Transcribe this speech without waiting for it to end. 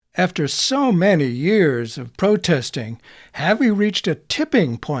After so many years of protesting, have we reached a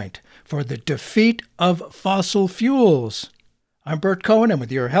tipping point for the defeat of fossil fuels? I'm Bert Cohen, and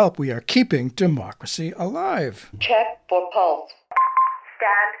with your help, we are keeping democracy alive. Check for pulse.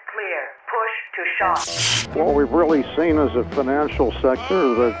 Stand clear. Push to shot. What we've really seen is a financial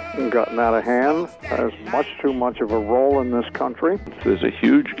sector that's gotten out of hand, has much too much of a role in this country. There's a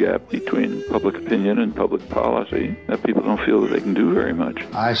huge gap between public opinion and public policy that people don't feel that they can do very much.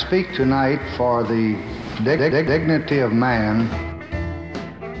 I speak tonight for the dignity of man.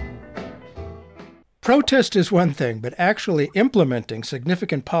 Protest is one thing, but actually implementing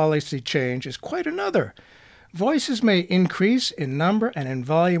significant policy change is quite another. Voices may increase in number and in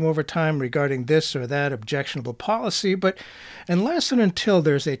volume over time regarding this or that objectionable policy, but unless and until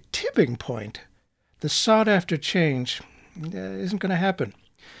there's a tipping point, the sought-after change isn't going to happen.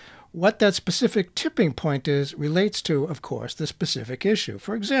 What that specific tipping point is relates to, of course, the specific issue.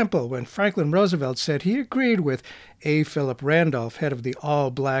 For example, when Franklin Roosevelt said he agreed with A. Philip Randolph, head of the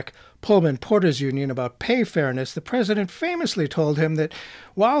all-black Pullman Porters Union, about pay fairness, the president famously told him that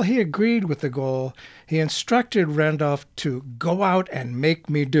while he agreed with the goal, he instructed Randolph to go out and make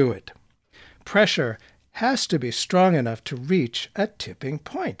me do it. Pressure has to be strong enough to reach a tipping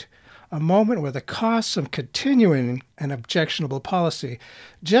point, a moment where the costs of continuing an objectionable policy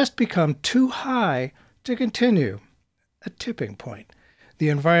just become too high to continue, a tipping point. The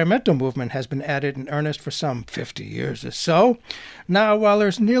environmental movement has been at it in earnest for some 50 years or so. Now, while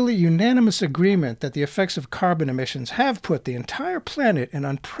there's nearly unanimous agreement that the effects of carbon emissions have put the entire planet in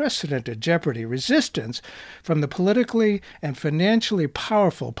unprecedented jeopardy, resistance from the politically and financially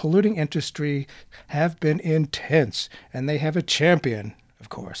powerful polluting industry have been intense, and they have a champion, of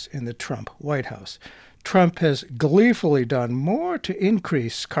course, in the Trump White House. Trump has gleefully done more to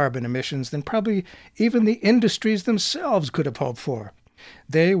increase carbon emissions than probably even the industries themselves could have hoped for.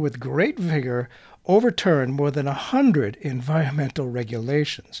 They, with great vigor, overturned more than 100 environmental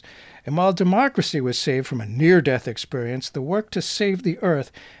regulations. And while democracy was saved from a near-death experience, the work to save the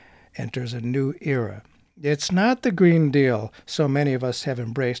earth enters a new era. It's not the Green Deal so many of us have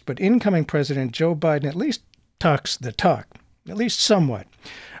embraced, but incoming President Joe Biden at least talks the talk, at least somewhat.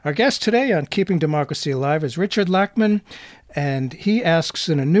 Our guest today on Keeping Democracy Alive is Richard Lachman, and he asks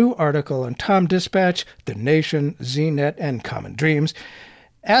in a new article on Tom Dispatch, The Nation, ZNet, and Common Dreams,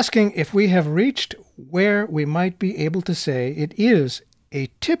 asking if we have reached where we might be able to say it is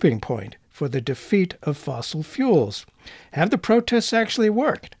a tipping point for the defeat of fossil fuels. Have the protests actually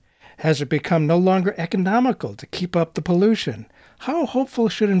worked? Has it become no longer economical to keep up the pollution? How hopeful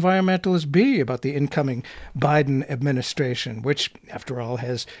should environmentalists be about the incoming Biden administration, which, after all,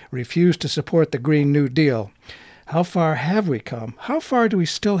 has refused to support the Green New Deal? How far have we come? How far do we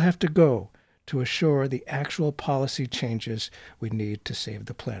still have to go to assure the actual policy changes we need to save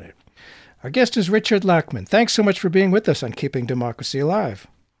the planet? Our guest is Richard Lachman. Thanks so much for being with us on Keeping Democracy Alive.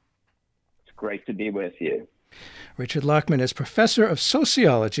 It's great to be with you. Richard Lachman is professor of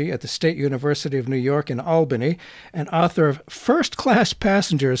sociology at the State University of New York in Albany and author of First Class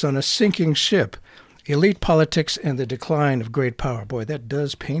Passengers on a Sinking Ship, Elite Politics and the Decline of Great Power. Boy, that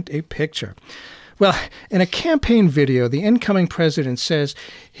does paint a picture. Well, in a campaign video, the incoming president says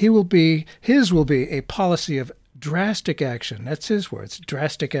his will be a policy of drastic action. That's his words,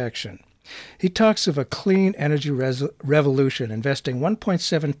 drastic action. He talks of a clean energy revolution, investing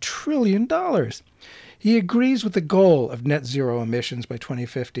 $1.7 trillion. He agrees with the goal of net zero emissions by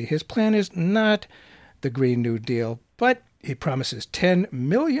 2050. His plan is not the Green New Deal, but he promises 10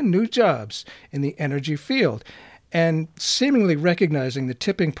 million new jobs in the energy field. And seemingly recognizing the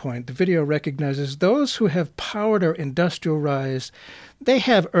tipping point, the video recognizes those who have powered our industrial rise, they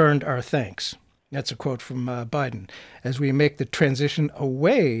have earned our thanks. That's a quote from Biden, as we make the transition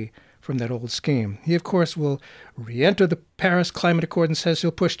away from that old scheme. He, of course, will re-enter the Paris Climate Accord and says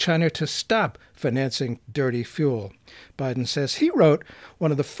he'll push China to stop financing dirty fuel. Biden says he wrote one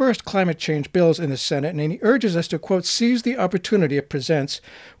of the first climate change bills in the Senate, and he urges us to, quote, seize the opportunity it presents,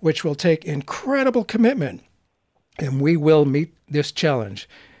 which will take incredible commitment, and we will meet this challenge.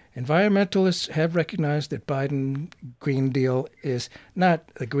 Environmentalists have recognized that Biden Green Deal is not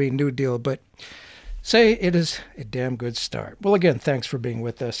a Green New Deal, but say it is a damn good start. Well, again, thanks for being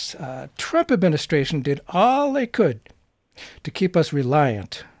with us. Trump administration did all they could to keep us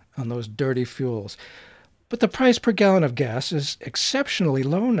reliant on those dirty fuels. But the price per gallon of gas is exceptionally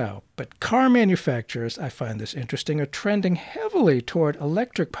low now. But car manufacturers, I find this interesting, are trending heavily toward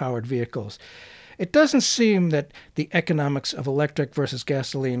electric-powered vehicles. It doesn't seem that the economics of electric versus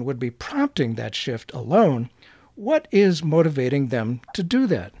gasoline would be prompting that shift alone. What is motivating them to do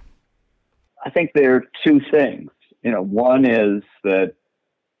that? I think there are two things. One is that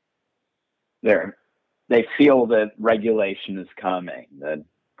they feel that regulation is coming, that,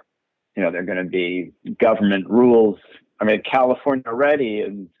 you know, there are going to be government rules. I mean, California already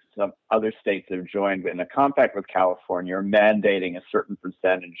and some other states that have joined in a compact with California are mandating a certain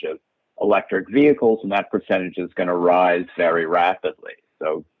percentage of electric vehicles, and that percentage is going to rise very rapidly.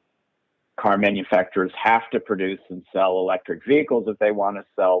 So car manufacturers have to produce and sell electric vehicles if they want to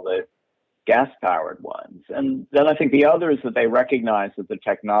sell the gas-powered ones. And then I think the other is that they recognize that the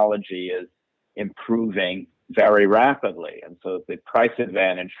technology is improving very rapidly. And so the price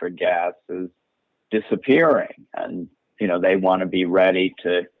advantage for gas is disappearing. And, you know, they want to be ready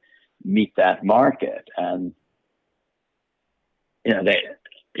to meet that market. And,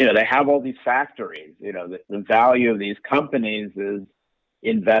 they have all these factories. You know, the value of these companies is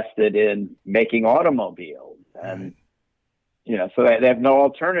invested in making automobiles. And, you know, so they have no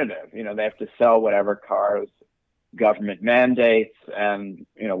alternative. You know, they have to sell whatever cars government mandates and,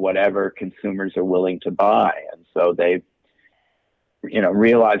 you know, whatever consumers are willing to buy. And so they, you know,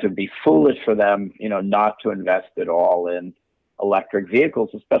 realize it'd be foolish for them, you know, not to invest at all in electric vehicles,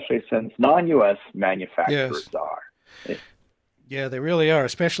 especially since non-U.S. manufacturers are. Yeah, they really are,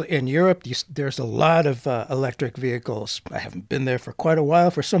 especially in Europe. There's a lot of electric vehicles. I haven't been there for quite a while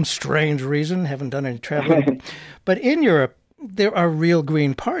for some strange reason, haven't done any traveling. But in Europe, there are real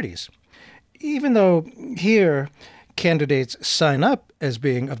green parties. Even though here candidates sign up as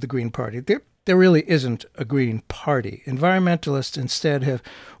being of the Green Party, there really isn't a Green Party. Environmentalists instead have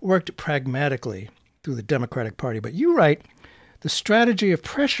worked pragmatically through the Democratic Party. But you write, the strategy of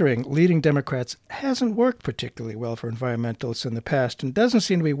pressuring leading Democrats hasn't worked particularly well for environmentalists in the past and doesn't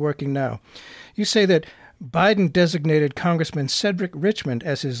seem to be working now. You say that Biden designated Congressman Cedric Richmond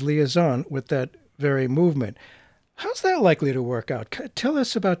as his liaison with that very movement. How's that likely to work out? Tell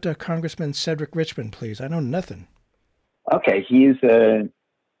us about Congressman Cedric Richmond, please. I know nothing. Okay, he's an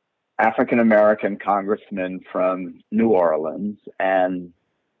African-American congressman from New Orleans. And,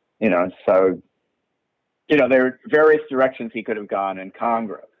 you know, so, you know, there are various directions he could have gone in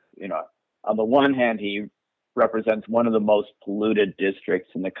Congress. You know, on the one hand, he represents one of the most polluted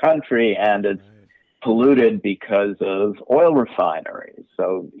districts in the country, and it's polluted because of oil refineries.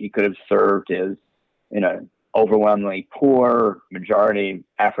 So he could have served his, you know, overwhelmingly poor, majority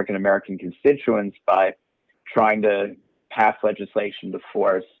African-American constituents by trying to pass legislation to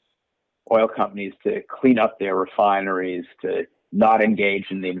force oil companies to clean up their refineries, to not engage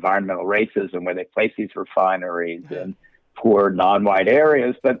in the environmental racism where they place these refineries in poor non-white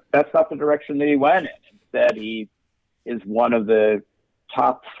areas. But that's not the direction that he went in. Instead, he is one of the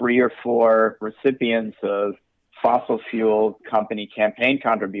top 3 or 4 recipients of fossil fuel company campaign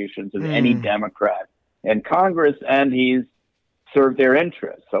contributions of any Democrat in Congress, and he's served their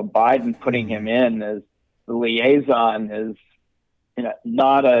interests. So Biden putting him in as the liaison is, you know,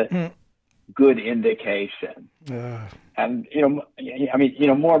 not a good indication. And, you know, I mean, you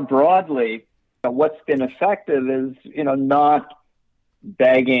know, more broadly, you know, what's been effective is, you know, not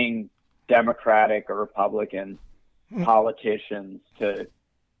begging Democratic or Republican politicians to,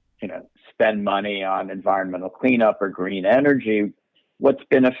 you know, spend money on environmental cleanup or green energy. What's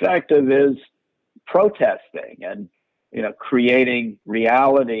been effective is protesting and, you know, creating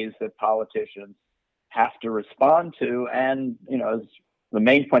realities that politicians have to respond to. And, you know, as the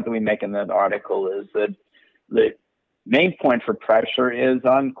main point that we make in that article is that the main point for pressure is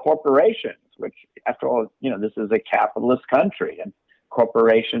on corporations, which, after all, you know, this is a capitalist country, and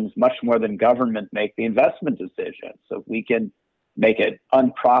corporations, much more than government, make the investment decisions. So if we can make it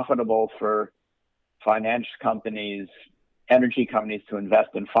unprofitable for finance companies, energy companies to invest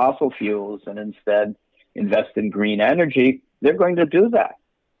in fossil fuels and instead invest in green energy, they're going to do that.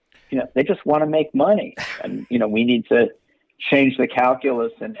 You know, they just want to make money. And, you know, we need to change the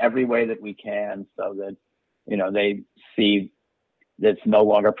calculus in every way that we can so that, you know, they see that it's no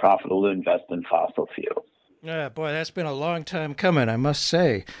longer profitable to invest in fossil fuels. Yeah, boy, that's been a long time coming, I must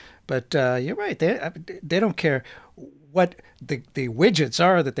say. But you're right. They don't care what the widgets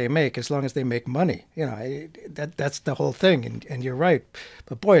are that they make as long as they make money. You know, that's the whole thing. And you're right.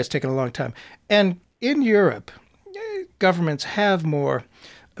 But boy, it's taken a long time. And in Europe, governments have more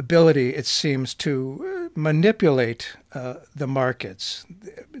ability, it seems, to manipulate the markets.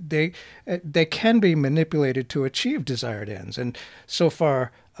 They can be manipulated to achieve desired ends. And so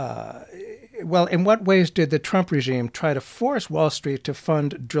far, well, in what ways did the Trump regime try to force Wall Street to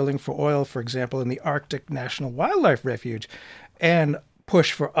fund drilling for oil, for example, in the Arctic National Wildlife Refuge, and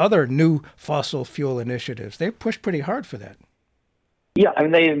push for other new fossil fuel initiatives? They pushed pretty hard for that. Yeah, I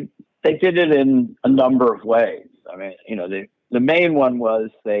mean, they did it in a number of ways. I mean, you know, the main one was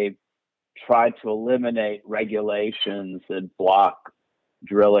they tried to eliminate regulations that block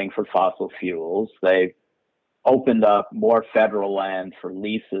drilling for fossil fuels. They opened up more federal land for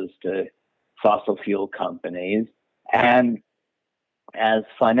leases to fossil fuel companies. And as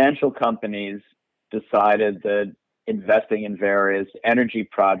financial companies decided that investing in various energy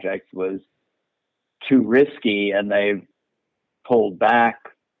projects was too risky, and they pulled back,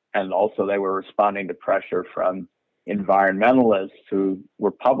 and also they were responding to pressure from environmentalists who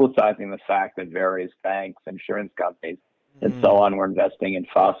were publicizing the fact that various banks, insurance companies, and so on were investing in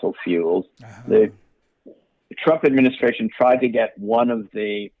fossil fuels. The Trump administration tried to get one of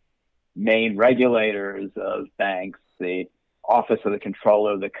the main regulators of banks, the Office of the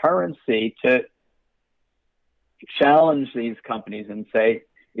Comptroller of the Currency, to challenge these companies and say,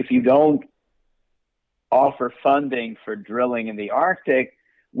 if you don't offer funding for drilling in the Arctic,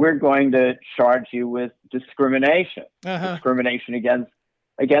 we're going to charge you with discrimination, discrimination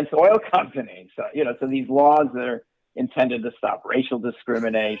against oil companies. So, so these laws that are intended to stop racial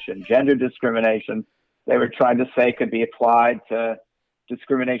discrimination, gender discrimination, they were trying to say could be applied to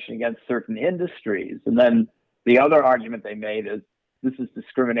discrimination against certain industries. And then the other argument they made is this is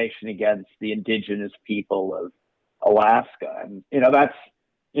discrimination against the indigenous people of Alaska. And, that's,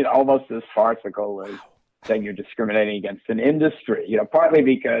 almost as farcical as saying you're discriminating against an industry, partly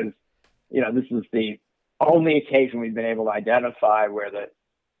because, this is the only occasion we've been able to identify where the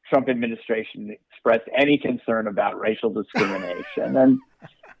Trump administration expressed any concern about racial discrimination. And,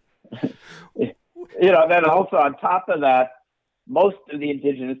 then also on top of that, most of the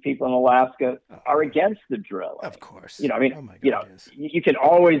indigenous people in Alaska are against the drilling. Of course. You can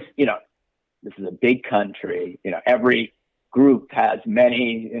always, this is a big country, every group has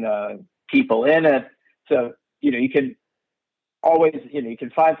many, people in it. So, you can always, you can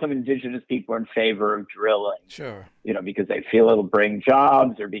find some indigenous people in favor of drilling. Sure. Because they feel it'll bring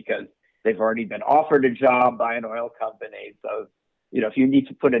jobs, or because they've already been offered a job by an oil company. So, if you need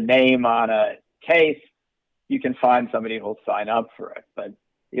to put a name on a case, you can find somebody who'll sign up for it. But,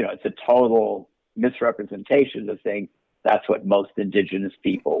 it's a total misrepresentation to think that's what most indigenous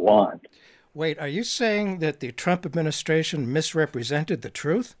people want. Wait, are you saying that the Trump administration misrepresented the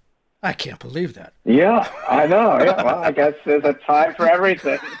truth? I can't believe that. Yeah, I know. Yeah, well, I guess there's a time for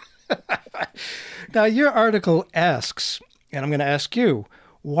everything. Now, your article asks, and I'm going to ask you,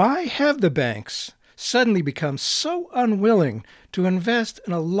 why have the banks suddenly become so unwilling to invest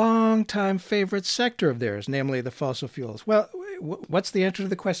in a long-time favorite sector of theirs, namely the fossil fuels? Well, what's the answer to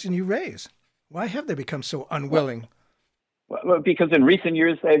the question you raise? Why have they become so unwilling? Well, because in recent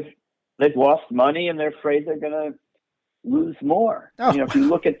years they've lost money, and they're afraid they're going to lose more. Oh. If you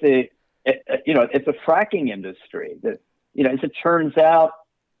look at it's a fracking industry that, as it turns out,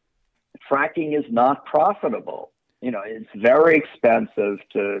 fracking is not profitable. It's very expensive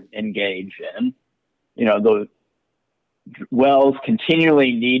to engage in. The wells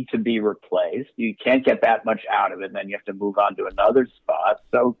continually need to be replaced. You can't get that much out of it, and then you have to move on to another spot.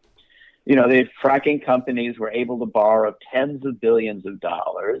 So, the fracking companies were able to borrow tens of billions of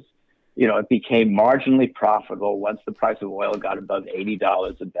dollars. It became marginally profitable once the price of oil got above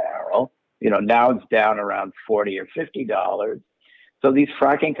 $80 a barrel. Now it's down around $40 or $50. So these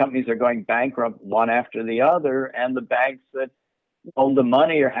fracking companies are going bankrupt one after the other, and the banks that own the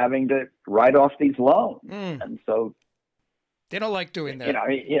money are having to write off these loans. And so they don't like doing that.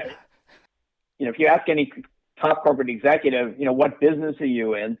 If you ask any top corporate executive, what business are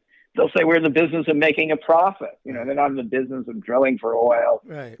you in? They'll say we're in the business of making a profit. They're not in the business of drilling for oil,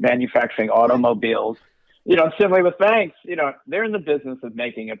 right, manufacturing automobiles. Similarly with banks, they're in the business of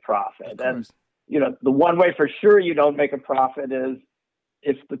making a profit. And, the one way for sure you don't make a profit is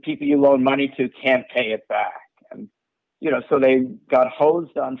if the people you loan money to can't pay it back. And, so they got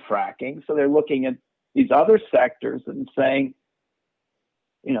hosed on fracking. So they're looking at these other sectors and saying,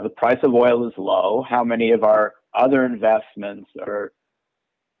 the price of oil is low. How many of our other investments are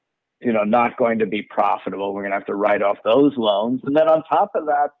not going to be profitable? We're going to have to write off those loans. And then on top of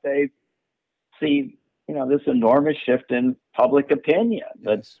that, they see, this enormous shift in public opinion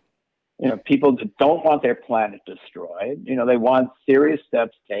that, people that don't want their planet destroyed, they want serious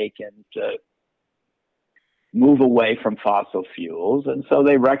steps taken to move away from fossil fuels. And so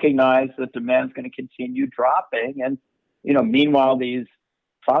they recognize that demand's going to continue dropping. And, meanwhile, these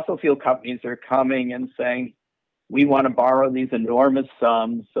fossil fuel companies are coming and saying, we want to borrow these enormous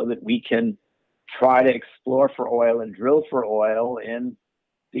sums so that we can try to explore for oil and drill for oil in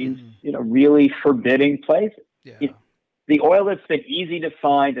these, really forbidding places. Yeah. The oil that's been easy to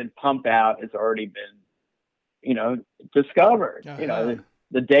find and pump out has already been, discovered.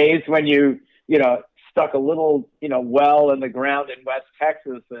 The days when you stuck a little, well in the ground in West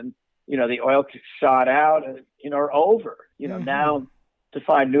Texas and, the oil shot out, are over. Now to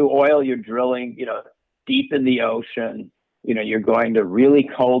find new oil, you're drilling, deep in the ocean. You're going to really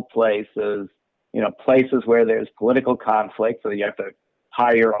cold places, places where there's political conflict. So you have to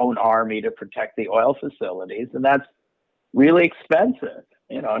hire your own army to protect the oil facilities. And that's really expensive,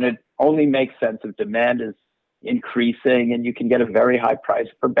 and it only makes sense if demand is increasing and you can get a very high price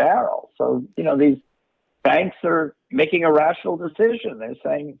per barrel. So, these banks are making a rational decision. They're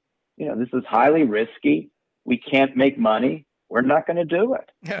saying, this is highly risky. We can't make money. We're not going to do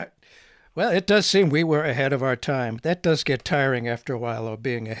it. Yeah. Well, it does seem we were ahead of our time. That does get tiring after a while of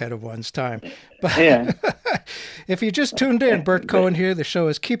being ahead of one's time. But yeah. If you just tuned in, Bert Cohen here. The show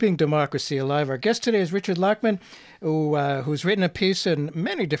is Keeping Democracy Alive. Our guest today is Richard Lachman, who's written a piece in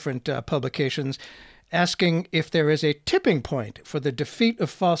many different publications asking if there is a tipping point for the defeat of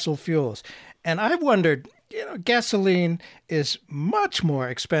fossil fuels. And I wondered, gasoline is much more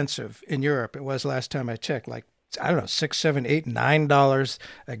expensive in Europe. It was last time I checked, like, I don't know, $6, $7, $8, $9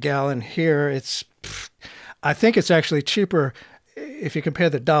 a gallon. Here, I think it's actually cheaper if you compare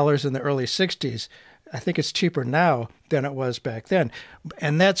the dollars in the early 60s. I think it's cheaper now than it was back then.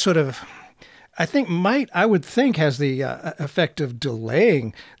 And that sort of, I would think has the effect of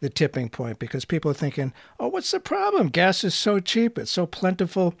delaying the tipping point, because people are thinking, oh, what's the problem? Gas is so cheap. It's so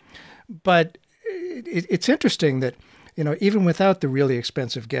plentiful. But it's interesting that, even without the really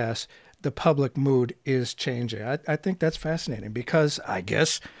expensive gas, the public mood is changing. I think that's fascinating, because I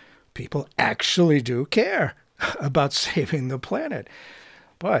guess people actually do care about saving the planet.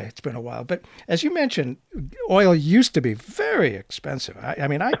 Boy, it's been a while. But as you mentioned, oil used to be very expensive.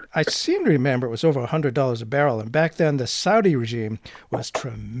 I seem to remember it was over $100 a barrel. And back then, the Saudi regime was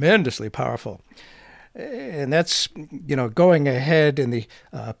tremendously powerful. And that's, going ahead in the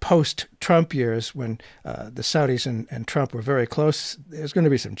post-Trump years when the Saudis and Trump were very close. There's going to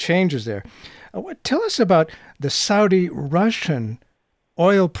be some changes there. Tell us about the Saudi-Russian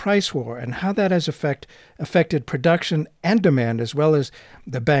oil price war and how that has affected production and demand, as well as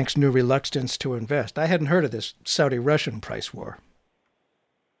the bank's new reluctance to invest. I hadn't heard of this Saudi-Russian price war.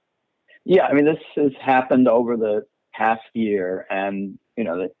 Yeah, this has happened over the past year, and,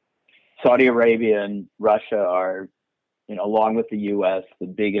 Saudi Arabia and Russia are, along with the U.S., the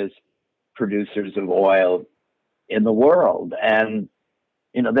biggest producers of oil in the world. And,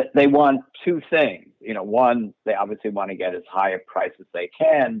 they want two things. One, they obviously want to get as high a price as they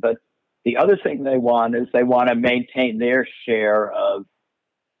can. But the other thing they want is they want to maintain their share of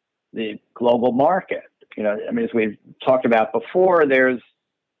the global market. As we've talked about before, there's,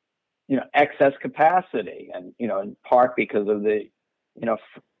 excess capacity. And, in part because of the,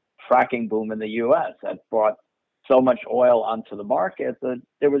 fracking boom in the U.S. that brought so much oil onto the market that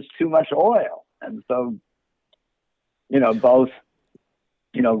there was too much oil. And so, both,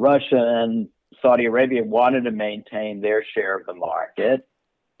 Russia and Saudi Arabia wanted to maintain their share of the market.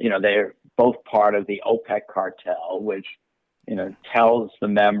 They're both part of the OPEC cartel, which, tells the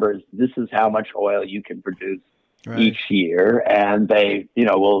members, this is how much oil you can produce each year. And they,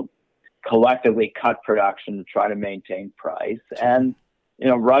 will collectively cut production to try to maintain price. And,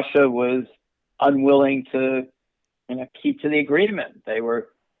 Russia was unwilling to, keep to the agreement. They were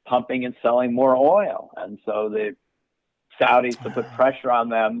pumping and selling more oil. And so the Saudis, to put pressure on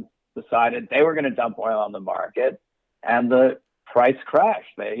them, decided they were going to dump oil on the market, and the price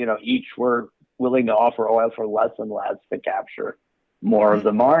crashed. They, each were willing to offer oil for less and less to capture more of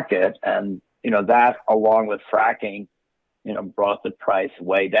the market. And, that, along with fracking, brought the price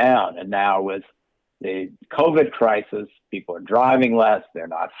way down. And now with the COVID crisis, people are driving less, they're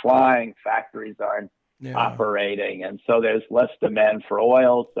not flying, factories aren't operating, and so there's less demand for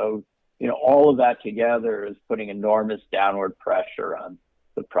oil. So, all of that together is putting enormous downward pressure on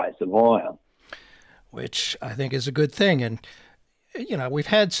the price of oil. Which I think is a good thing. And, we've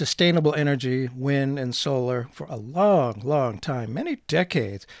had sustainable energy, wind and solar, for a long, long time, many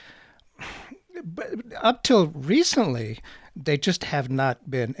decades. But up till recently, they just have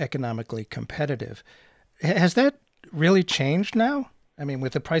not been economically competitive. Has that really changed now?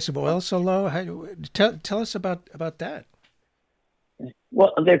 With the price of oil so low? Tell us about that.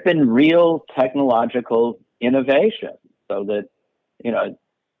 Well, there have been real technological innovation, so that,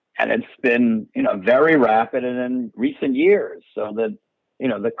 and it's been, very rapid and in recent years, so that,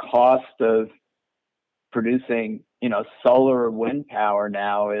 the cost of producing, solar or wind power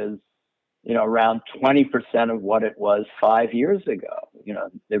now is, around 20% of what it was 5 years ago.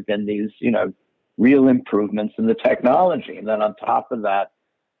 There have been these, real improvements in the technology. And then on top of that,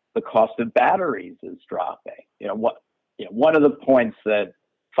 the cost of batteries is dropping. One of the points that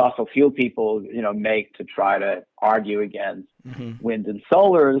fossil fuel people, make to try to argue against wind and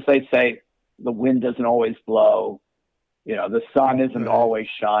solar is they say the wind doesn't always blow, The sun isn't always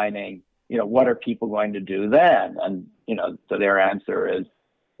shining. What are people going to do then? And, so their answer is,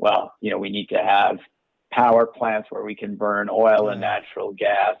 well, we need to have power plants where we can burn oil and natural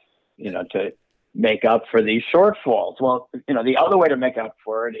gas, to make up for these shortfalls. Well, the other way to make up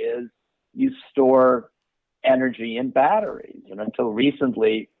for it is you store energy in batteries. And until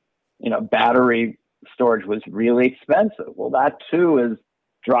recently, battery storage was really expensive. Well, that too is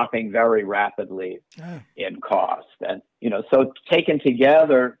dropping very rapidly in cost. And, so taken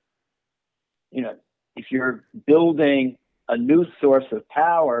together, if you're building a new source of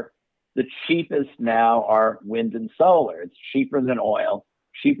power, the cheapest now are wind and solar. It's cheaper than oil,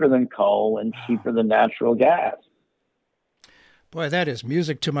 cheaper than coal, and cheaper than natural gas. Boy, that is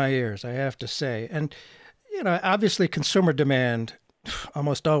music to my ears, I have to say. And, obviously consumer demand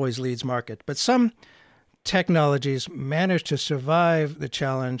almost always leads market, but some technologies manage to survive the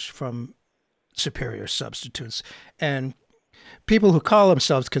challenge from superior substitutes. And people who call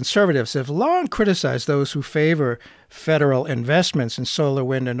themselves conservatives have long criticized those who favor federal investments in solar,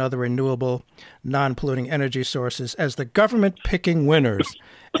 wind, and other renewable, non-polluting energy sources as the government picking winners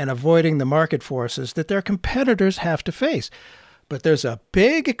and avoiding the market forces that their competitors have to face. But there's a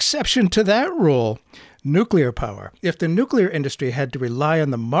big exception to that rule: nuclear power. If the nuclear industry had to rely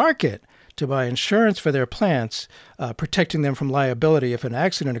on the market to buy insurance for their plants, protecting them from liability if an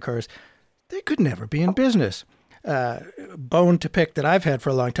accident occurs, they could never be in business. Bone to pick that I've had for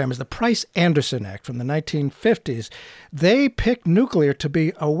a long time is the Price-Anderson Act from the 1950s. They picked nuclear to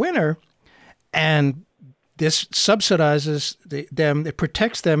be a winner, and this subsidizes them. It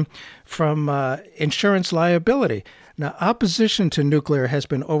protects them from insurance liability. Now, opposition to nuclear has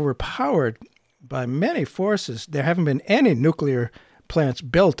been overpowered by many forces. There haven't been any nuclear plants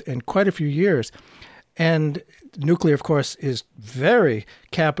built in quite a few years. And nuclear, of course, is very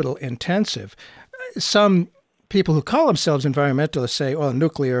capital intensive. Some people who call themselves environmentalists say, well,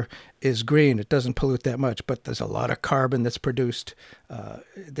 nuclear is green. It doesn't pollute that much, but there's a lot of carbon that's produced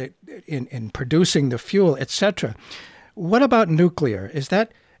in producing the fuel, etc. What about nuclear?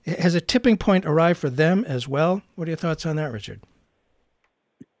 Has a tipping point arrived for them as well? What are your thoughts on that, Richard?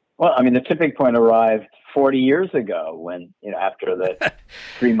 Well, the tipping point arrived 40 years ago when, after the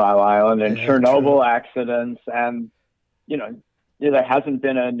 3 Mile Island and Chernobyl accidents, and, there hasn't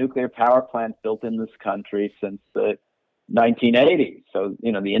been a nuclear power plant built in this country since the 1980s. So,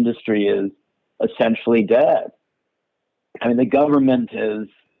 the industry is essentially dead. The government has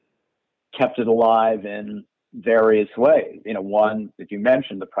kept it alive in various ways. One, as you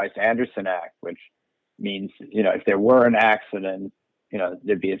mentioned, the Price-Anderson Act, which means, if there were an accident,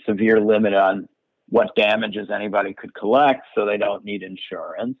 there'd be a severe limit on what damages anybody could collect, so they don't need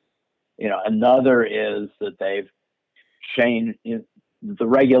insurance. Another is that they've changed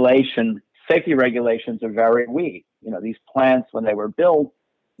the safety regulations are very weak. These plants, when they were built,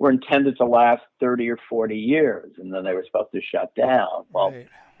 were intended to last 30 or 40 years, and then they were supposed to shut down. Well,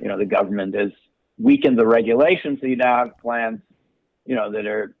 the government has weakened the regulations, so you now have plants, that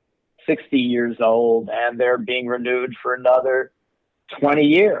are 60 years old, and they're being renewed for another 20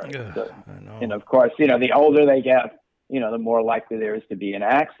 years. And of course, the older they get, the more likely there is to be an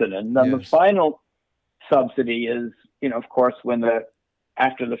accident. And then the final subsidy is, of course,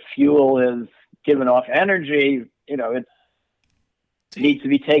 after the fuel is given off energy, it needs to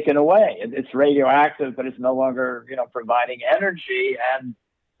be taken away. It's radioactive, but it's no longer, providing energy, and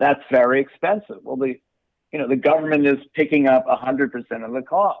that's very expensive. Well, the government is picking up 100% of the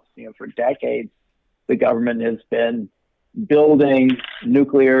cost. For decades, the government has been building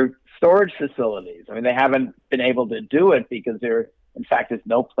nuclear storage facilities. They haven't been able to do it because in fact, there's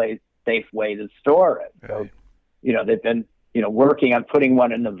no safe way to store it. So, they've been, working on putting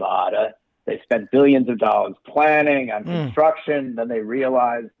one in Nevada. They spent billions of dollars planning on construction. Then they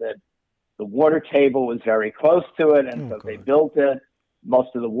realized that the water table was very close to it, and they built it.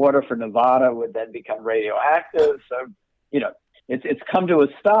 Most of the water for Nevada would then become radioactive. So, it's come to a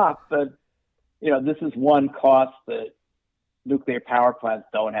stop, but, this is one cost that nuclear power plants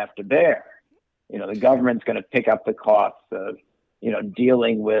don't have to bear. The government's going to pick up the costs of,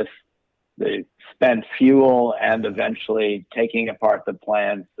 dealing with the spent fuel and eventually taking apart the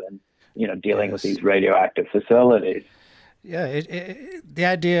plants and, dealing with these radioactive facilities. Yeah, the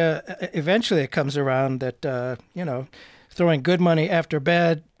idea, eventually it comes around that, throwing good money after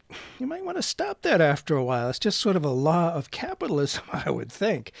bad, you might want to stop that after a while. It's just sort of a law of capitalism, I would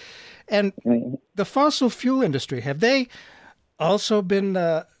think. And the fossil fuel industry, have they also been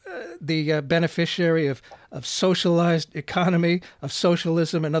the beneficiary of socialized economy, of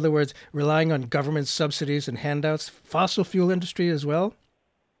socialism? In other words, relying on government subsidies and handouts, fossil fuel industry as well?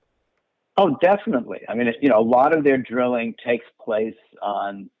 Oh, definitely. I mean, a lot of their drilling takes place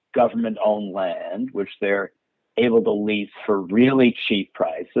on government-owned land, which they're able to lease for really cheap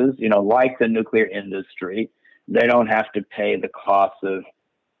prices. Like the nuclear industry, they don't have to pay the cost of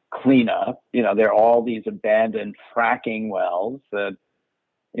cleanup. There are all these abandoned fracking wells that,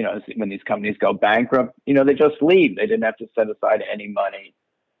 when these companies go bankrupt, they just leave. They didn't have to set aside any money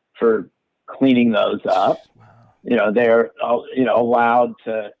for cleaning those up. Wow. They're, allowed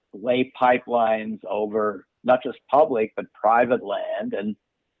to lay pipelines over not just public, but private land and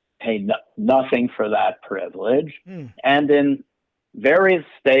pay nothing for that privilege. And in various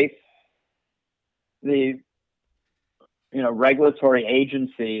states, the regulatory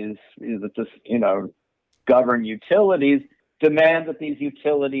agencies that just govern utilities demand that these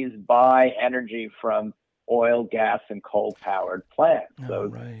utilities buy energy from oil, gas, and coal-powered plants. So,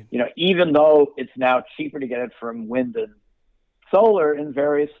 right. Even though it's now cheaper to get it from wind and solar in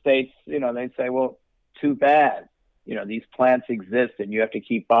various states, they say, well, too bad. These plants exist and you have to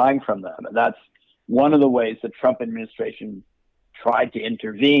keep buying from them. And that's one of the ways the Trump administration tried to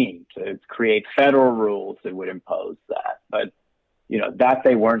intervene, to create federal rules that would impose that. But, that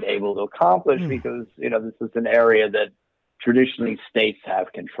they weren't able to accomplish because, this is an area that traditionally states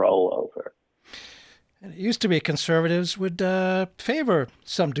have control over. And it used to be conservatives would favor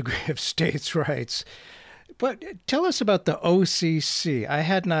some degree of states' rights. But tell us about the OCC. I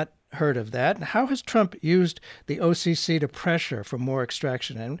had not heard of that. How has Trump used the OCC to pressure for more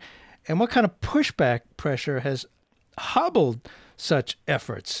extraction? And what kind of pushback pressure has hobbled such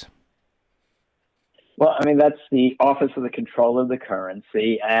efforts? Well, I mean, that's the Office of the Comptroller of the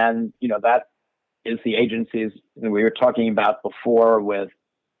Currency. And, that is the agencies that we were talking about before with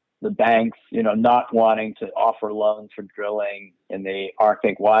the banks, not wanting to offer loans for drilling in the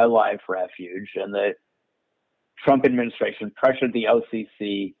Arctic Wildlife Refuge. And the Trump administration pressured the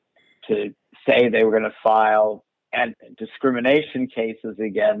OCC to say they were going to file discrimination cases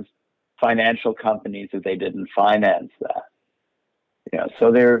against financial companies if they didn't finance that.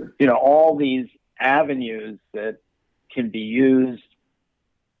 So there, all these avenues that can be used,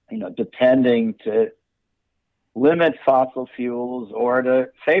 depending to limit fossil fuels or to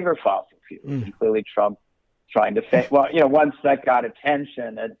favor fossil fuels. And clearly Trump trying to once that got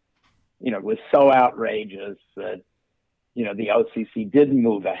attention, it was so outrageous that, the OCC didn't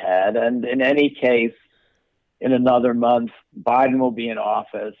move ahead. And in any case, in another month, Biden will be in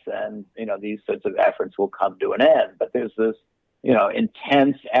office and, these sorts of efforts will come to an end. But there's this,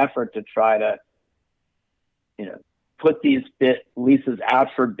 intense effort to try to, put these leases out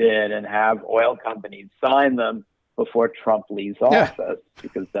for bid and have oil companies sign them before Trump leaves office,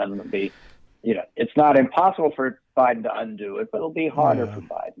 because then it'll be, it's not impossible for Biden to undo it, but it'll be harder for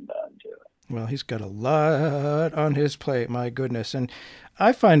Biden to undo it. Well, he's got a lot on his plate, my goodness. And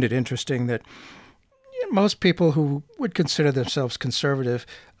I find it interesting that most people who would consider themselves conservative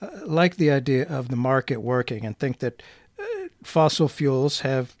like the idea of the market working and think that fossil fuels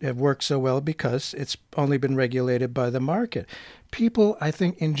have worked so well because it's only been regulated by the market. People, I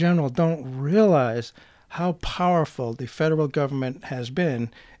think, in general, don't realize how powerful the federal government has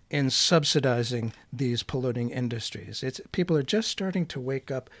been in subsidizing these polluting industries. People are just starting to wake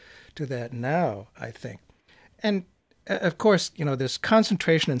up to that now, I think. And of course, this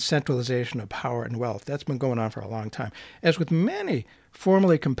concentration and centralization of power and wealth, that's been going on for a long time. As with many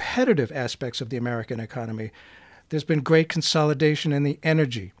formerly competitive aspects of the American economy, there's been great consolidation in the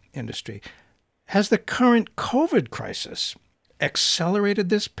energy industry. Has the current COVID crisis accelerated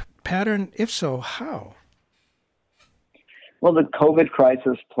this pattern? If so, how? Well, the COVID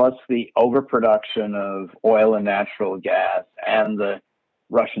crisis plus the overproduction of oil and natural gas and the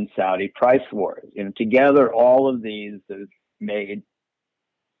Russian-Saudi price wars, together, all of these have made,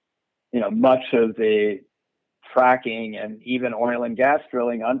 much of the fracking and even oil and gas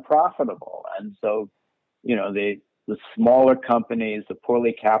drilling unprofitable. And so, the smaller companies, the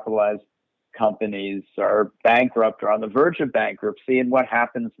poorly capitalized companies are bankrupt or on the verge of bankruptcy. And what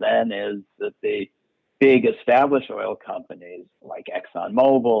happens then is that the big established oil companies like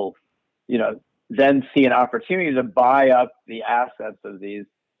ExxonMobil, then see an opportunity to buy up the assets of these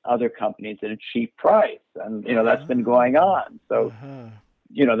other companies at a cheap price. And, that's been going on. So,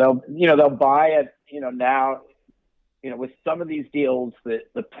 they'll buy it, now, with some of these deals,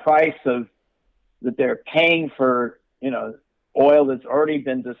 the price that they're paying for, oil that's already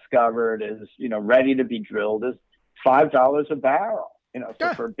been discovered is, ready to be drilled is $5 a barrel.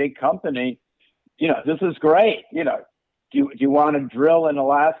 So for a big company, this is great. Do you want to drill in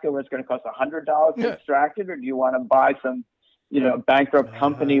Alaska where it's going to cost $100 to extract it, or do you want to buy some, bankrupt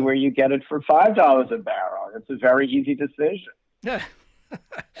company where you get it for $5 a barrel? It's a very easy decision. Yeah.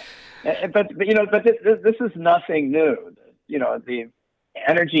 But this is nothing new. The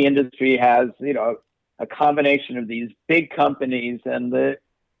energy industry has a combination of these big companies and the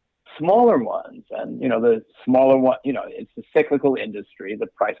smaller ones, and the smaller one, it's a cyclical industry. The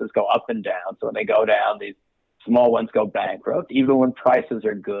prices go up and down. So when they go down, these small ones go bankrupt. Even when prices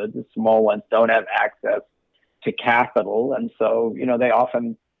are good, the small ones don't have access to capital, and so they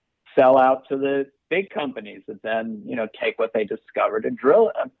often sell out to the big companies that then take what they discovered and drill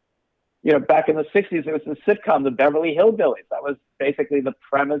it. Back in the 60s, there was a sitcom, The Beverly Hillbillies. That was basically the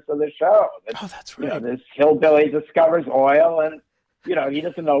premise of the show. That's right. This hillbilly discovers oil, and he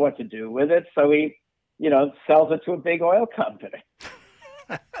doesn't know what to do with it, so he sells it to a big oil company.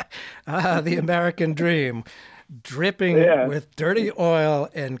 The American dream, dripping with dirty oil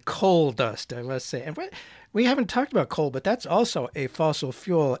and coal dust, I must say. And we haven't talked about coal, but that's also a fossil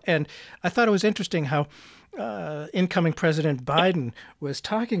fuel. And I thought it was interesting how incoming President Biden was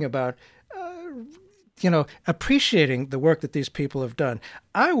talking about, appreciating the work that these people have done.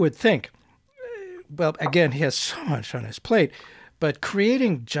 I would think, well, again, he has so much on his plate, but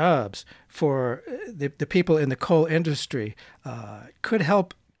creating jobs for the people in the coal industry could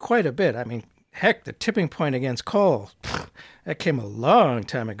help quite a bit. I mean, heck, the tipping point against coal, that came a long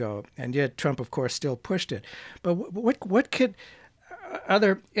time ago, and yet Trump, of course, still pushed it. But what could I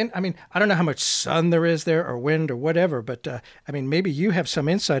don't know how much sun there is there or wind or whatever, but maybe you have some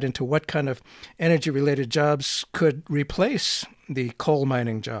insight into what kind of energy-related jobs could replace the coal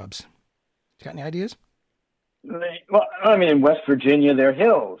mining jobs. Got any ideas? Well, in West Virginia, they're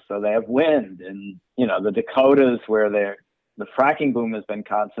hills, so they have wind. And, the Dakotas, where the fracking boom has been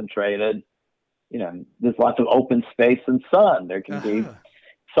concentrated, there's lots of open space and sun. There can be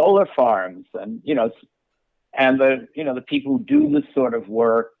solar farms, and, and the people who do this sort of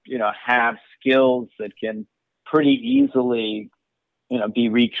work, have skills that can pretty easily, be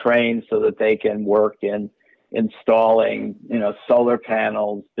retrained so that they can work in installing, solar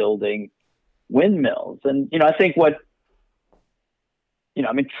panels, building windmills. And, I think what,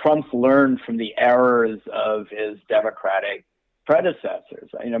 Trump's learned from the errors of his Democratic predecessors.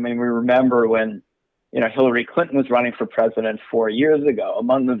 We remember when, Hillary Clinton was running for president 4 years ago.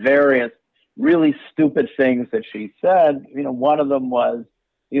 Among the various really stupid things that she said, one of them was,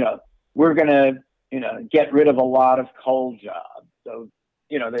 we're going to, get rid of a lot of coal jobs. So,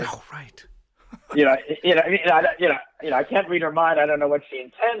 right. I can't read her mind. I don't know what she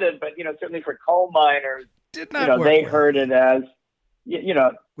intended, but certainly for coal miners, did not work they well. heard it as,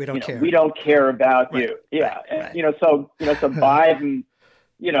 we don't care. We don't care about right. you. Yeah, right. And, so Biden,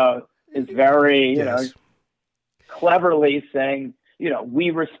 is very, yes. cleverly saying,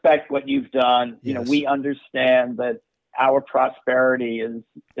 we respect what you've done. Yes. We understand that our prosperity is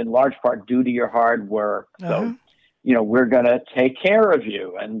in large part due to your hard work. So. We're going to take care of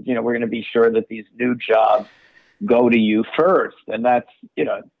you, and, we're going to be sure that these new jobs go to you first. And that's, it's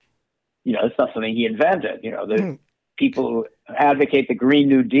not something he invented. The people who advocate the Green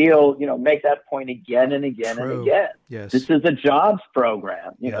New Deal, make that point again and again True. and again. Yes. This is a jobs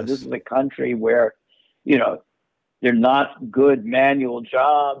program. Yes. This is a country where, they're not good manual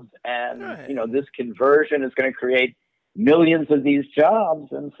jobs. And, right. This conversion is going to create millions of these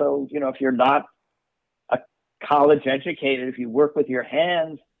jobs. And so, if you're not college educated, if you work with your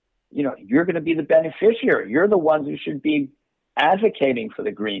hands, you're going to be the beneficiary. You're the ones who should be advocating for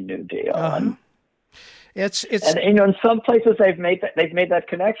the Green New Deal. And it's in some places they've made that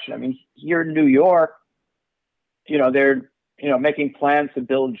connection. Here in New York, they're making plans to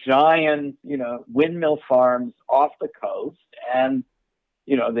build giant windmill farms off the coast, and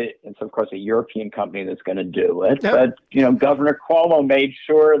it's of course a European company that's going to do it. Yep. But Governor Cuomo made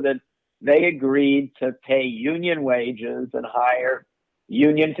sure that they agreed to pay union wages and hire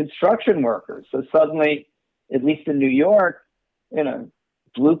union construction workers. So suddenly, at least in New York,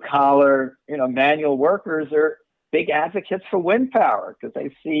 blue collar, manual workers are big advocates for wind power because they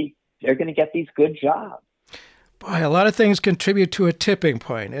see they're going to get these good jobs. Boy, a lot of things contribute to a tipping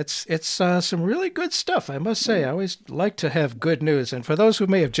point. It's some really good stuff, I must say. I always like to have good news. And for those who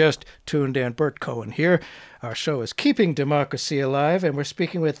may have just tuned in, Bert Cohen here. Our show is Keeping Democracy Alive, and we're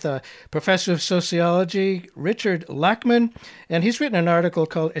speaking with Professor of Sociology Richard Lachman, and he's written an article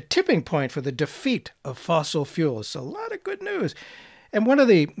called A Tipping Point for the Defeat of Fossil Fuels. So a lot of good news. And one of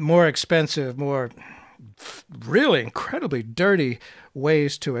the more expensive, more really incredibly dirty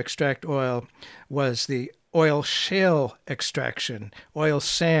ways to extract oil was the oil shale extraction, oil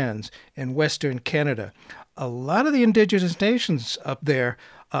sands in Western Canada. A lot of the indigenous nations up there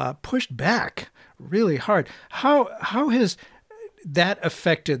pushed back really hard. How has that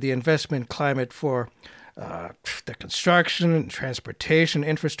affected the investment climate for the construction and transportation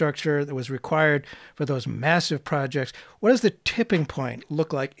infrastructure that was required for those massive projects. What does the tipping point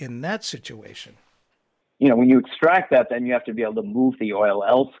look like in that situation? When you extract that, then you have to be able to move the oil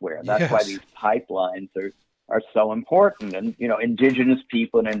elsewhere. That's Yes. why these pipelines are so important. And, indigenous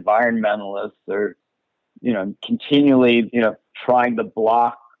people and environmentalists are, continually, trying to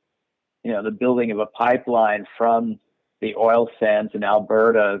block, the building of a pipeline from the oil sands in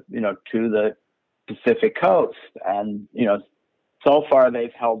Alberta, to the Pacific coast. And, so far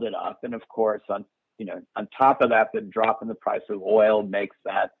they've held it up. And of course, on top of that, the drop in the price of oil makes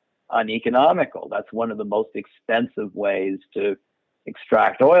that uneconomical. That's one of the most expensive ways to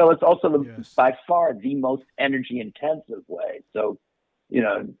extract oil. It's also Yes. by far the most energy intensive way. So,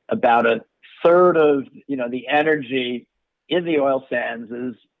 about a third of, the energy in the oil sands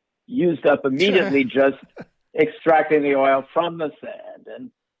is used up immediately just extracting the oil from the sand.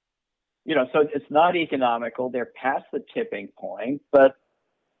 And, so it's not economical. They're past the tipping point, but,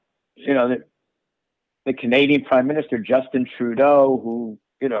 the Canadian Prime Minister, Justin Trudeau, who,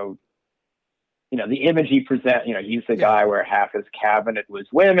 the image he present, he's the guy where half his cabinet was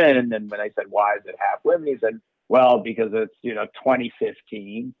women. And then when I said, why is it half women? He said, well, because it's,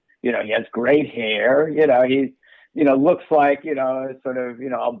 2015, he has great hair, he, looks like, sort of,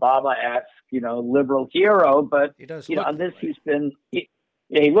 Obama-esque, liberal hero. But, He does on this,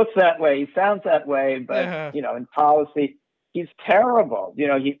 he looks that way. He sounds that way. But, in policy, he's terrible.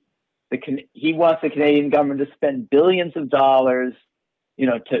 He wants the Canadian government to spend billions of dollars,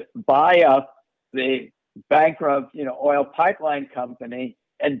 to buy up the bankrupt, oil pipeline company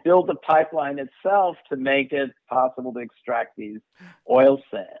and build the pipeline itself to make it possible to extract these oil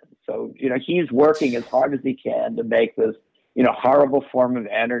sands. So, he's working as hard as he can to make this, horrible form of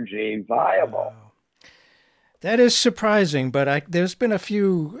energy viable. Wow. That is surprising, but there's been a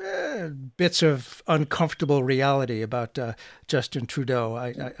few bits of uncomfortable reality about Justin Trudeau,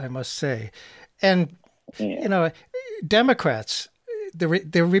 I must say. And, Democrats,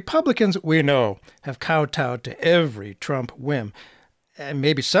 the Republicans, we know, have kowtowed to every Trump whim. And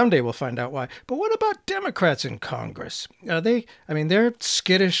maybe someday we'll find out why. But what about Democrats in Congress? They're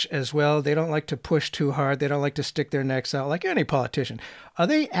skittish as well. They don't like to push too hard. They don't like to stick their necks out like any politician. Are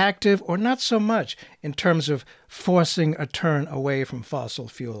they active or not so much in terms of forcing a turn away from fossil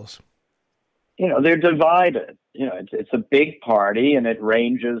fuels? They're divided. It's a big party, and it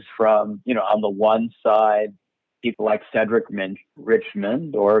ranges from, on the one side, people like Cedric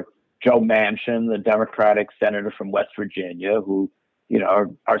Richmond or Joe Manchin, the Democratic senator from West Virginia, who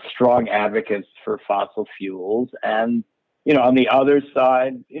are strong advocates for fossil fuels. And, on the other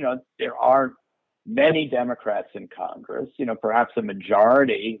side, there are many Democrats in Congress, perhaps a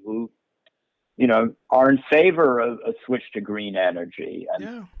majority who, are in favor of a switch to green energy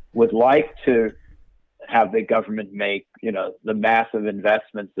and would like to have the government make, the massive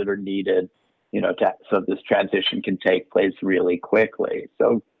investments that are needed, so this transition can take place really quickly.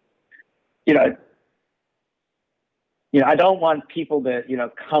 So, I don't want people to,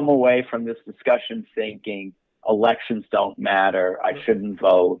 come away from this discussion thinking elections don't matter. I shouldn't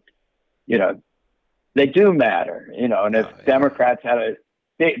vote. They do matter, and if Democrats had a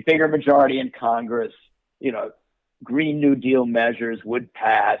bigger majority in Congress, Green New Deal measures would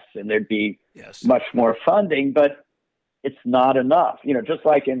pass and there'd be much more funding, but it's not enough. Just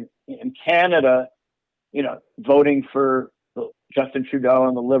like in Canada, voting for Justin Trudeau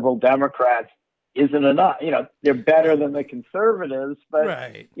and the Liberal Democrats isn't enough. They're better than the Conservatives, but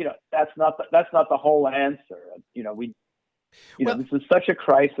that's not the whole answer. This is such a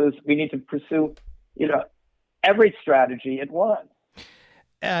crisis. We need to pursue, every strategy at once.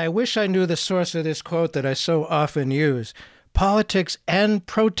 I wish I knew the source of this quote that I so often use. Politics and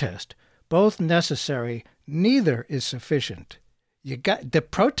protest, both necessary, neither is sufficient. The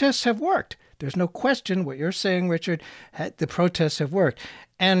protests have worked. There's no question what you're saying, Richard. The protests have worked.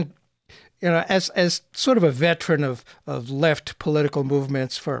 And as sort of a veteran of left political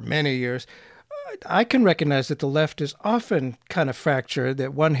movements for many years, I can recognize that the left is often kind of fractured,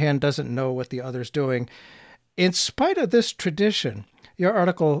 that one hand doesn't know what the other's doing. In spite of this tradition, your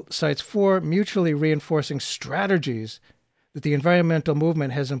article cites 4 mutually reinforcing strategies that the environmental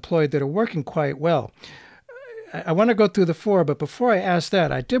movement has employed that are working quite well. I want to go through the 4, but before I ask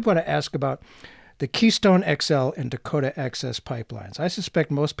that, I did want to ask about the Keystone XL and Dakota Access pipelines. I suspect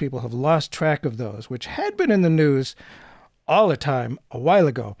most people have lost track of those, which had been in the news all the time a while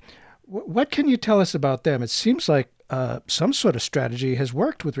ago. What can you tell us about them? It seems like some sort of strategy has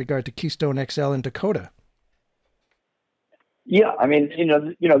worked with regard to Keystone XL and Dakota. Yeah,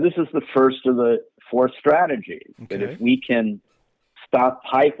 this is the first of the 4 strategies. Okay. That if we can stop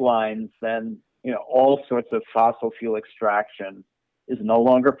pipelines, then all sorts of fossil fuel extraction is no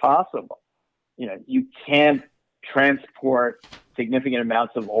longer possible. You can't transport significant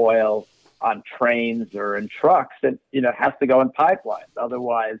amounts of oil on trains or in trucks. It has to go in pipelines.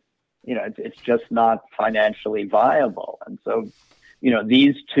 Otherwise, it's just not financially viable. And so,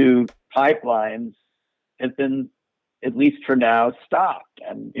 these two pipelines have been, at least for now, stopped.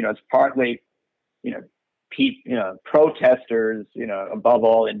 And, it's partly, protesters, above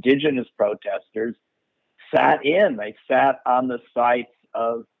all indigenous protesters, they sat on the sites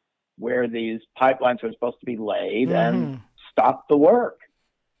of where these pipelines were supposed to be laid and stopped the work.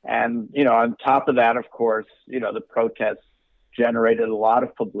 And, on top of that, of course, the protests generated a lot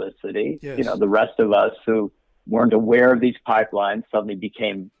of publicity. Yes. The rest of us who weren't aware of these pipelines suddenly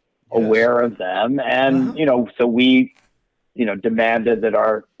became aware of them. And, so we, demanded that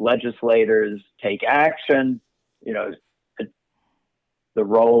our legislators take action. The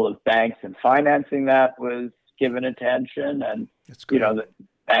role of banks in financing that was given attention. And, the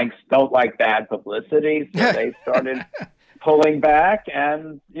banks don't like bad publicity. So they started pulling back.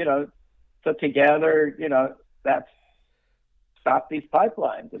 And, so together, that's stopped these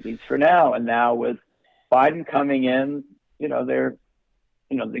pipelines, at least for now. And now with Biden coming in, the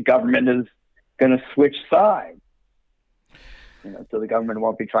government is going to switch sides. So the government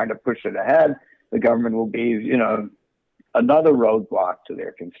won't be trying to push it ahead. The government will be, another roadblock to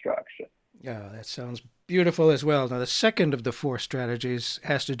their construction. Yeah, that sounds beautiful as well. Now, the second of the four strategies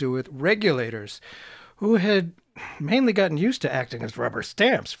has to do with regulators who had mainly gotten used to acting as rubber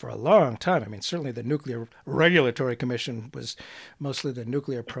stamps for a long time. I mean, certainly the Nuclear Regulatory Commission was mostly the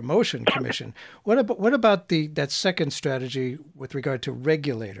Nuclear Promotion Commission. What about that second strategy with regard to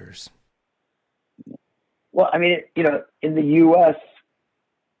regulators? Well, I mean, in the U.S.,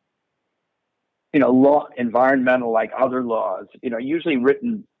 law, environmental, like other laws, usually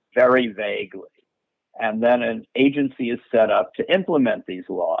written very vaguely. And then an agency is set up to implement these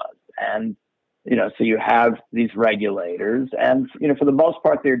laws. And, so you have these regulators. And, for the most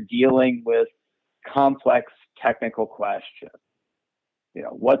part, they're dealing with complex technical questions.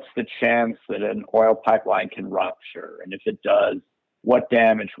 What's the chance that an oil pipeline can rupture? And if it does, what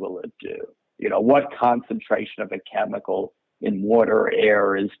damage will it do? What concentration of a chemical in water or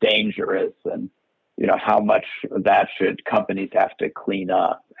air is dangerous? And, how much of that should companies have to clean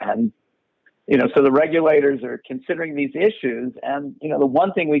up? And, so the regulators are considering these issues. And, the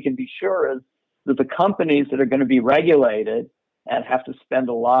one thing we can be sure is that the companies that are going to be regulated and have to spend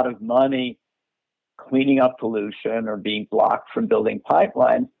a lot of money cleaning up pollution or being blocked from building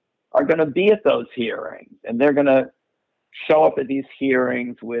pipelines are going to be at those hearings. And they're going to show up at these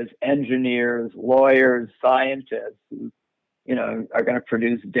hearings with engineers, lawyers, scientists who, are going to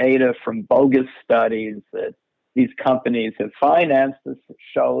produce data from bogus studies that these companies have financed to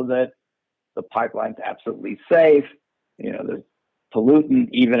show that the pipeline's absolutely safe. The pollutant,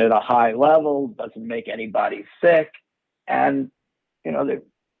 even at a high level, doesn't make anybody sick. And,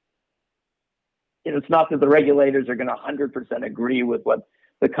 it's not that the regulators are going to 100% agree with what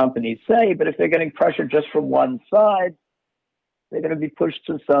the companies say, but if they're getting pressure just from one side, they're going to be pushed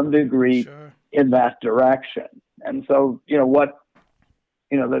to some degree in that direction. And so, what,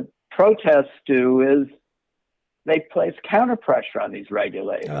 the protests do is they place counter pressure on these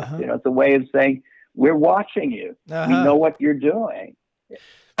regulators. It's a way of saying, we're watching you. We know what you're doing.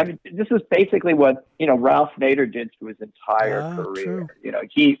 I mean, this is basically what, Ralph Nader did to his entire career.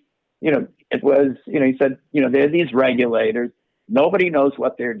 True. It was, he said, there are these regulators. Nobody knows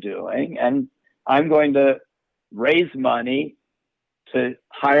what they're doing. And I'm going to raise money to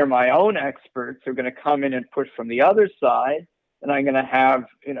hire my own experts who are going to come in and push from the other side. And I'm going to have,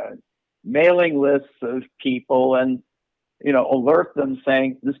 mailing lists of people and, alert them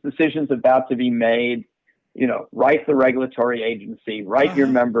saying this decision's about to be made, write the regulatory agency, write your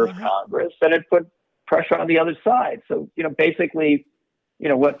member of Congress, and it put pressure on the other side. So, basically,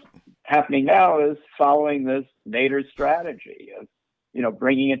 what's happening now is following this Nader strategy of,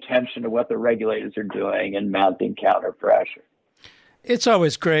 bringing attention to what the regulators are doing and mounting counter pressure. It's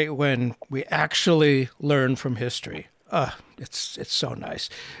always great when we actually learn from history. It's so nice.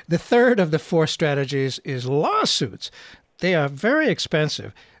 The third of the four strategies is lawsuits. They are very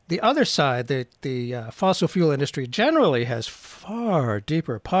expensive. The other side, the fossil fuel industry generally has far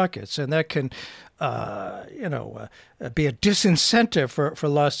deeper pockets, and that can, be a disincentive for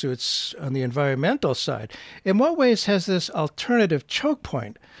lawsuits on the environmental side. In what ways has this alternative choke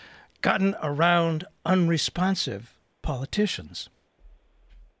point gotten around unresponsive politicians?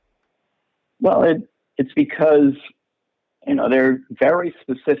 Well, it's because, there are very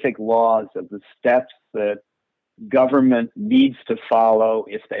specific laws of the steps that government needs to follow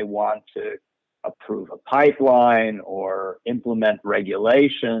if they want to approve a pipeline or implement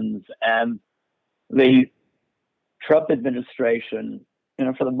regulations. And the Trump administration,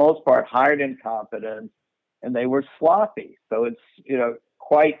 for the most part, hired incompetents, and they were sloppy. So it's,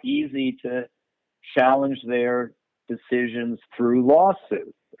 quite easy to challenge their decisions through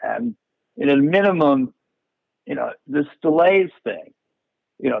lawsuits. And at a minimum, this delays thing.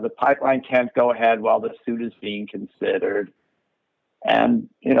 The pipeline can't go ahead while the suit is being considered. And,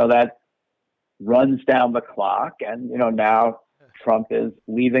 that runs down the clock. And, now Trump is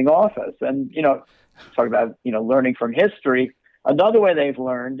leaving office. And, talk about, learning from history. Another way they've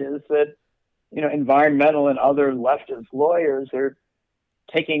learned is that, environmental and other leftist lawyers are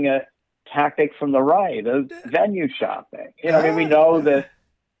taking a tactic from the right of venue shopping. We know that,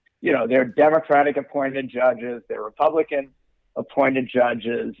 they're Democratic appointed judges, they're Republican appointed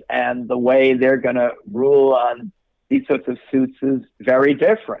judges, and the way they're going to rule on these sorts of suits is very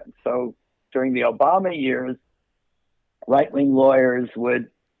different. So during the Obama years, right-wing lawyers would,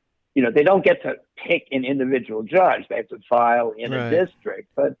 they don't get to pick an individual judge. They have to file in a district.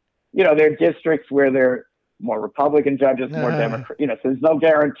 But, there are districts where there are more Republican judges, more Democrat, so there's no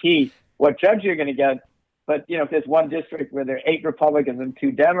guarantee what judge you're going to get. But, if there's one district where there are 8 Republicans and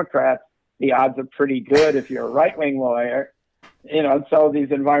 2 Democrats, the odds are pretty good if you're a right-wing lawyer. So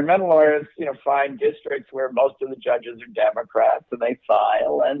these environmental lawyers, find districts where most of the judges are Democrats, and they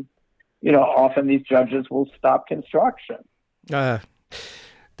file. And, often these judges will stop construction.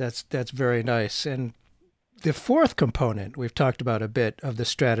 That's very nice. And the fourth component we've talked about a bit of the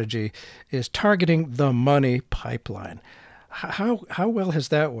strategy is targeting the money pipeline. How well has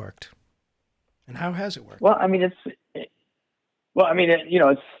that worked? And how has it worked? Well, it's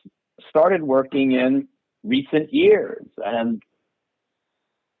started working in recent years. And,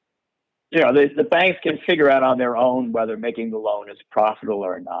 the banks can figure out on their own whether making the loan is profitable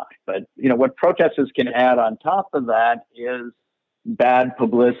or not. But, what protesters can add on top of that is bad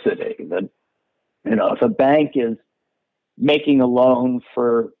publicity. That, if a bank is making a loan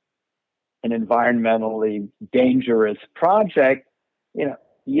for an environmentally dangerous project,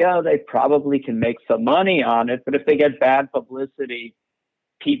 they probably can make some money on it. But if they get bad publicity,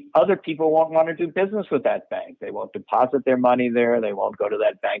 other people won't want to do business with that bank. They won't deposit their money there. They won't go to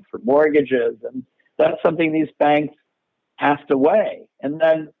that bank for mortgages. And that's something these banks have to weigh. And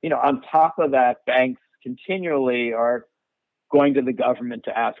then, on top of that, banks continually are going to the government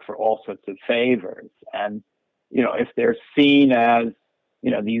to ask for all sorts of favors. And, if they're seen as,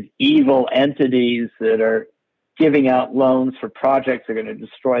 these evil entities that are giving out loans for projects that are going to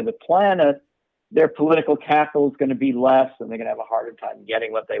destroy the planet, their political capital is going to be less, and they're going to have a harder time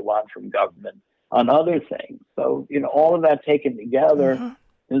getting what they want from government on other things. So, all of that taken together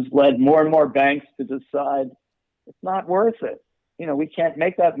has led more and more banks to decide it's not worth it. We can't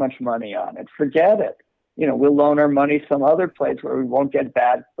make that much money on it. Forget it. We'll loan our money some other place where we won't get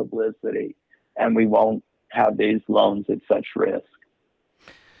bad publicity and we won't have these loans at such risk.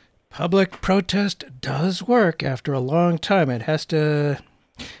 Public protest does work after a long time. It has to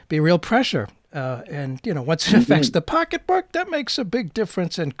be real pressure. And, once it affects the pocketbook, that makes a big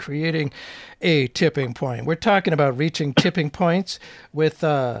difference in creating a tipping point. We're talking about reaching tipping points with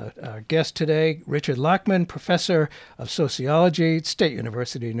our guest today, Richard Lachman, professor of sociology, State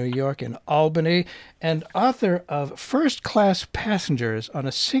University of New York in Albany, and author of First Class Passengers on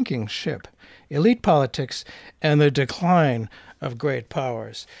a Sinking Ship, Elite Politics and the Decline of Great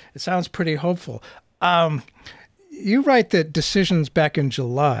Powers. It sounds pretty hopeful. You write that decisions back in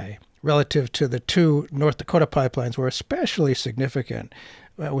July relative to the 2 North Dakota pipelines were especially significant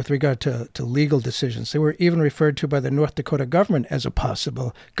with regard to legal decisions. They were even referred to by the North Dakota governor as a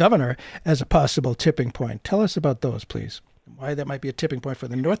possible tipping point. Tell us about those, please. Why that might be a tipping point for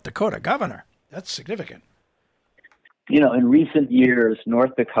the North Dakota governor. That's significant. In recent years,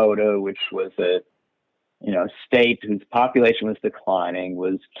 North Dakota, which was a state whose population was declining,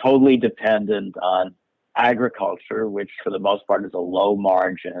 was totally dependent on agriculture, which for the most part is a low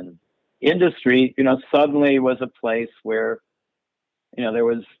margin industry, suddenly was a place where,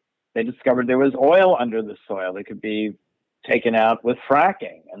 they discovered there was oil under the soil that could be taken out with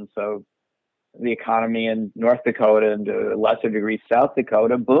fracking. And so the economy in North Dakota and to a lesser degree, South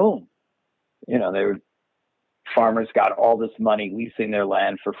Dakota, boom. Farmers got all this money leasing their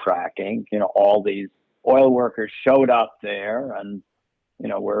land for fracking. All these oil workers showed up there and,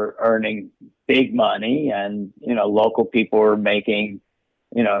 were earning big money, and, local people were making,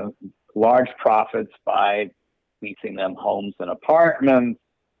 large profits by leasing them homes and apartments,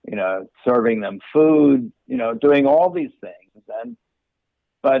 serving them food, doing all these things.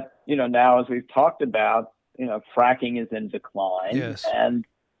 But now, as we've talked about, fracking is in decline. Yes. And,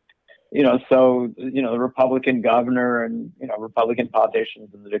 So, the Republican governor and, Republican politicians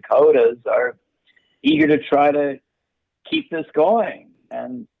in the Dakotas are eager to try to keep this going.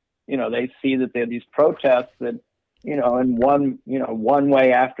 And, they see that there are these protests that, in one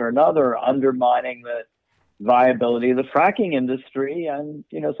way after another, are undermining the viability of the fracking industry. And,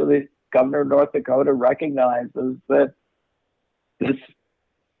 so the governor of North Dakota recognizes that this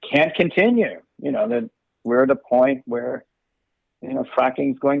can't continue, that we're at a point where,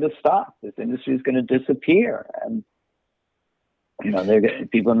 fracking is going to stop. This industry is going to disappear. And,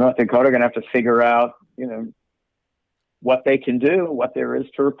 people in North Dakota are going to have to figure out, what they can do, what there is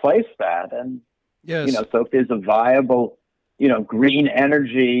to replace that. And, yes. So if there's a viable, green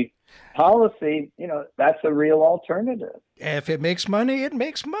energy policy, that's a real alternative. If it makes money, it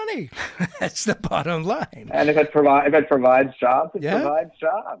makes money. That's the bottom line. And if it provides jobs, it provides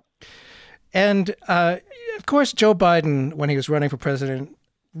jobs. And, of course, Joe Biden, when he was running for president,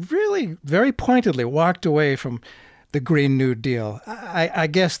 really very pointedly walked away from the Green New Deal. I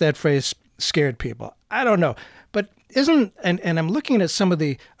guess that phrase scared people. I don't know. But and I'm looking at some of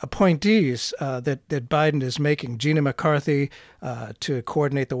the appointees that Biden is making, Gina McCarthy to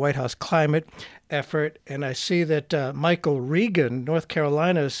coordinate the White House climate effort. And I see that Michael Regan, North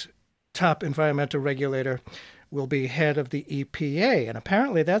Carolina's top environmental regulator, will be head of the EPA. And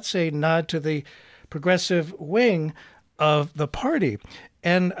apparently that's a nod to the progressive wing of the party.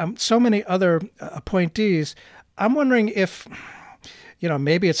 And so many other appointees. I'm wondering if,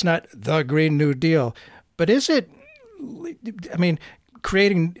 maybe it's not the Green New Deal, but is it,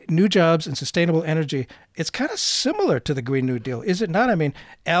 creating new jobs and sustainable energy, it's kind of similar to the Green New Deal, is it not?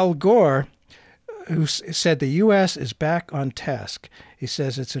 Al Gore, who said the U.S. is back on task. He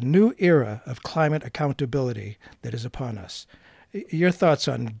says it's a new era of climate accountability that is upon us. Your thoughts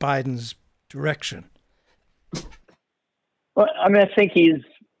on Biden's direction? Well, I think he's,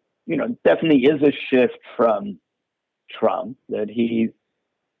 definitely is a shift from Trump, that he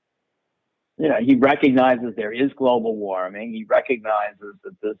recognizes there is global warming. He recognizes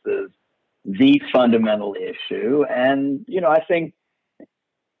that this is the fundamental issue. And, I think,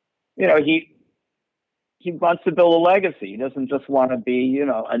 he wants to build a legacy. He doesn't just want to be,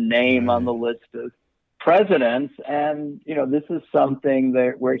 a name on the list of presidents. And, this is something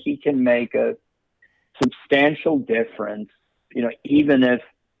where he can make a substantial difference, even if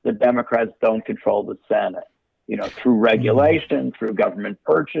the Democrats don't control the Senate, through regulation, through government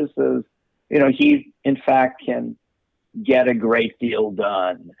purchases. He, in fact, can get a great deal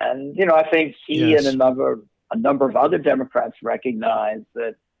done. And, I think he and a number of other Democrats recognize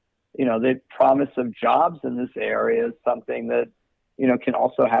that, the promise of jobs in this area is something that, can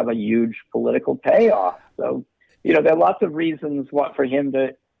also have a huge political payoff. So, there are lots of reasons for him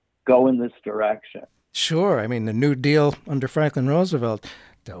to go in this direction. Sure. The New Deal under Franklin Roosevelt,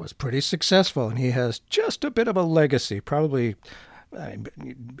 that was pretty successful, and he has just a bit of a legacy, probably.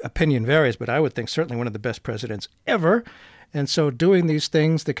 Opinion varies, but I would think certainly one of the best presidents ever. And so doing these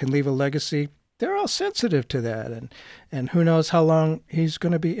things that can leave a legacy, they're all sensitive to that. And who knows how long he's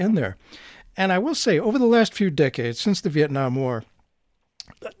going to be in there. And I will say, over the last few decades, since the Vietnam War,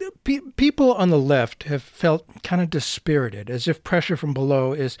 people on the left have felt kind of dispirited, as if pressure from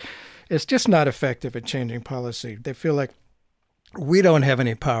below is just not effective at changing policy. They feel like we don't have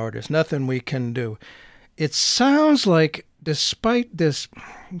any power. There's nothing we can do. It sounds like, despite this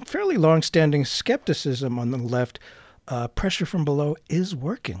fairly long-standing skepticism on the left, pressure from below is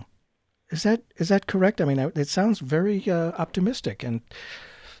working. Is that correct? It sounds very optimistic. And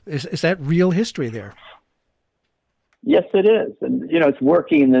is that real history there? Yes, it is. And, it's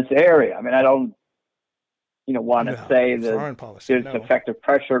working in this area. I don't, want to say that there's effective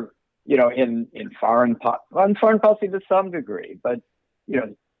pressure, in foreign policy to some degree, but,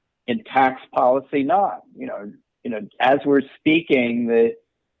 in tax policy, not, as we're speaking,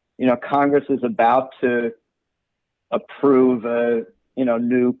 Congress is about to approve a,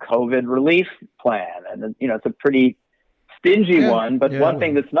 new COVID relief plan. And, it's a pretty stingy one. But one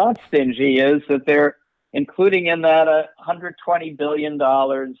thing that's not stingy is that they're including in that $120 billion,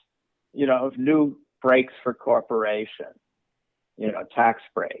 of new breaks for corporations, tax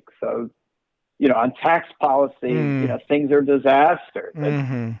breaks. So, on tax policy, things are disasters.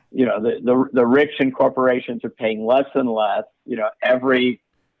 Mm-hmm. The rich and corporations are paying less and less. Every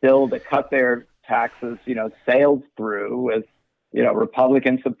bill to cut their taxes, sails through with,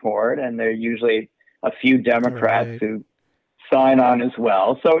 Republican support, and there are usually a few Democrats who sign on as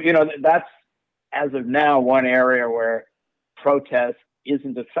well. So, that's, as of now, one area where protest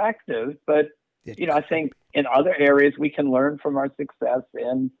isn't effective. But, I think in other areas we can learn from our success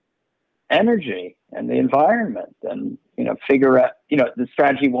in energy and the environment, and figure out. The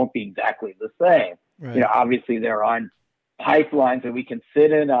strategy won't be exactly the same. Right. Obviously there are pipelines that we can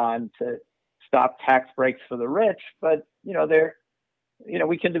sit in on to stop tax breaks for the rich, but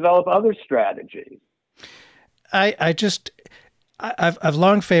we can develop other strategies. I've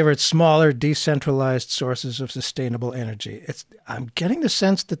long favored smaller, decentralized sources of sustainable energy. I'm getting the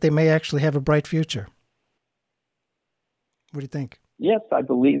sense that they may actually have a bright future. What do you think? Yes, I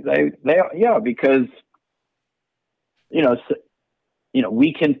believe they are. Yeah, because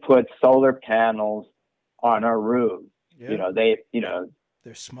we can put solar panels on our roofs. Yeah.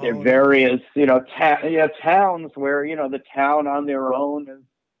 They're small. There are various towns where the town on their own is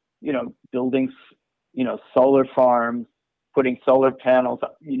building solar farms, putting solar panels on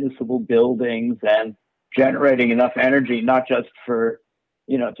municipal buildings, and generating enough energy, not just for,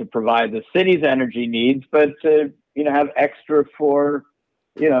 to provide the city's energy needs, but to, have extra for,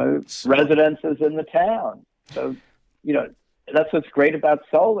 residences in the town. So, that's what's great about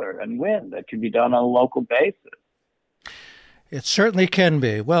solar and wind. That can be done on a local basis. It certainly can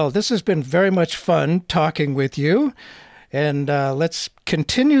be. Well, this has been very much fun talking with you. And let's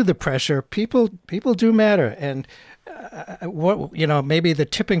continue the pressure. People do matter. And maybe the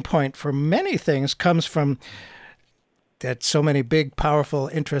tipping point for many things comes from that so many big, powerful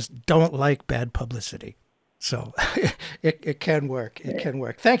interests don't like bad publicity. So it can work. It can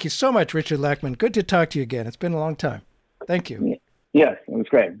work. Thank you so much, Richard Lachman. Good to talk to you again. It's been a long time. Thank you. Yes, it was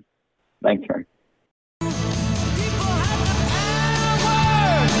great. Thanks, Frank.